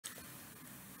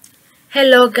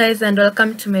Hello guys and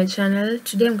welcome to my channel.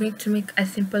 Today I'm going to make a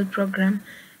simple program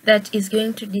that is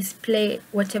going to display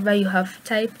whatever you have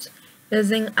typed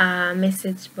using a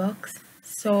message box.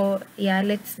 So yeah,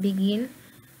 let's begin.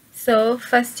 So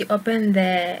first you open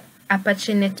the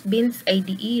Apache Netbeans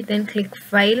IDE, then click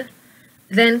File,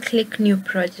 then click New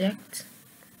Project.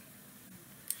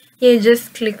 Here you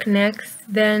just click Next.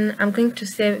 Then I'm going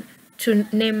to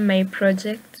name my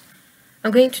project.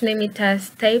 I'm going to name it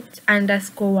as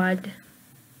typed_word.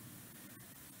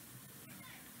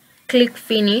 Click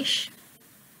Finish.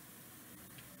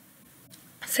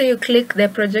 So you click the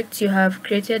project you have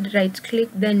created, right click,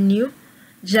 then New,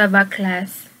 Java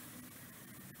class.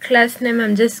 Class name,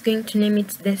 I'm just going to name it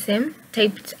the same,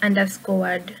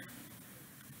 typed_word.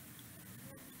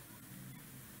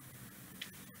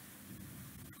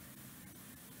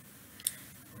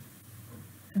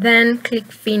 Then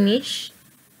click Finish.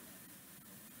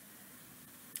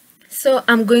 So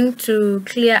I'm going to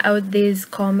clear out these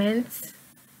comments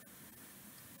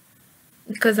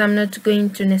because I'm not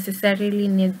going to necessarily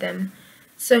need them.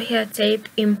 So here type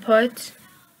import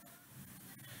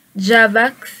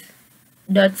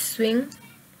javax.swing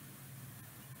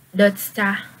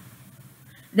 .star,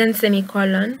 then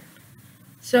semicolon.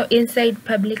 So inside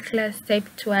public class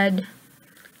typed word,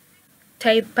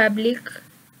 type public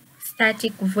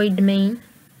static void main,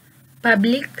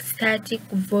 public static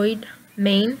void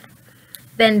main,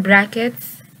 then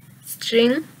brackets,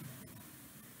 string,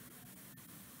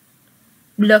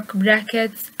 block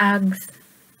brackets, args.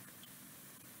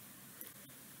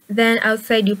 Then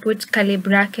outside you put curly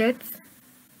brackets,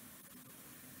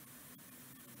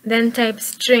 then type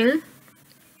string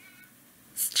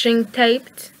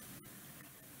typed,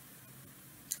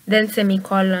 then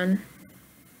semicolon.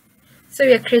 So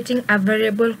we are creating a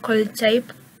variable called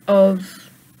type of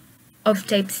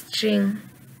type string.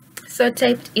 So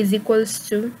typed is equals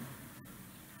to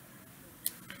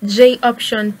j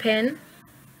option pen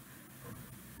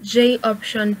J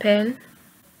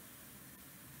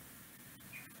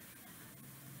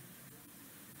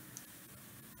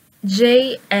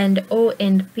and O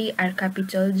and P are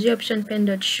capital. J option pen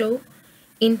dot show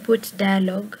input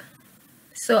dialog.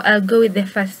 So I'll go with the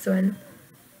first one.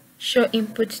 Show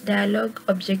input dialog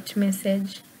object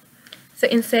message. So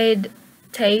inside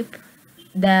type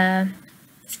the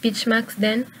speech marks,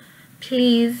 then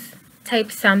please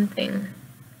type something.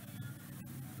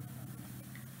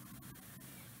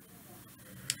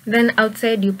 Then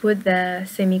outside you put the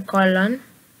semicolon.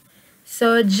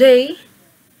 So J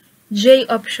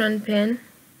option pen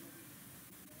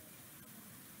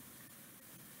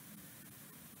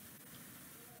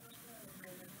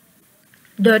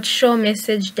dot show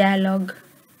message dialog.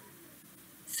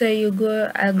 So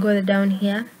I'll go down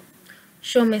here,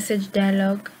 show message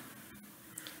dialog.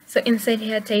 So inside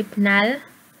here type null,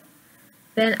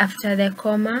 then after the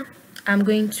comma I'm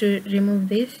going to remove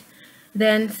this,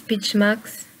 then speech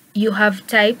marks you have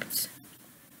typed,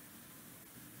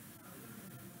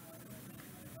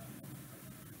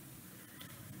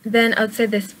 then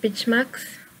outside the speech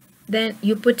marks then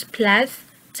you put plus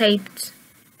typed.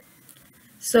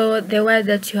 So the word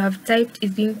that you have typed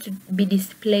is going to be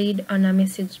displayed on a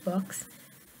message box.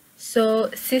 So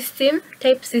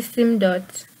type system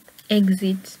dot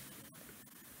exit,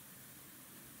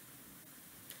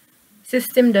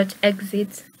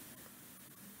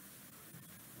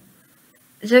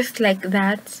 just like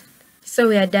that. So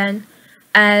we are done.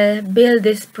 I'll build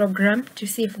this program to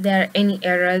see if there are any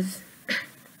errors.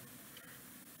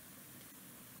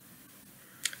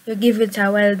 You give it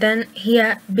a while, then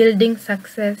here build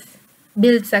success.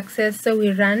 So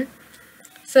we run.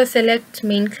 So select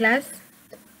main class,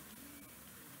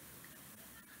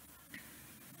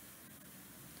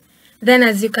 then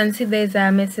as you can see there's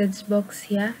a message box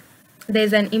here,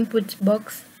 there's an input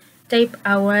box, type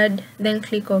a word, then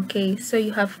click OK. So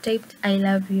you have typed I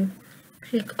love you,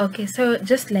 click OK. So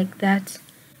just like that.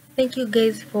 Thank you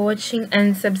guys for watching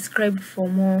and subscribe for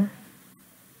more.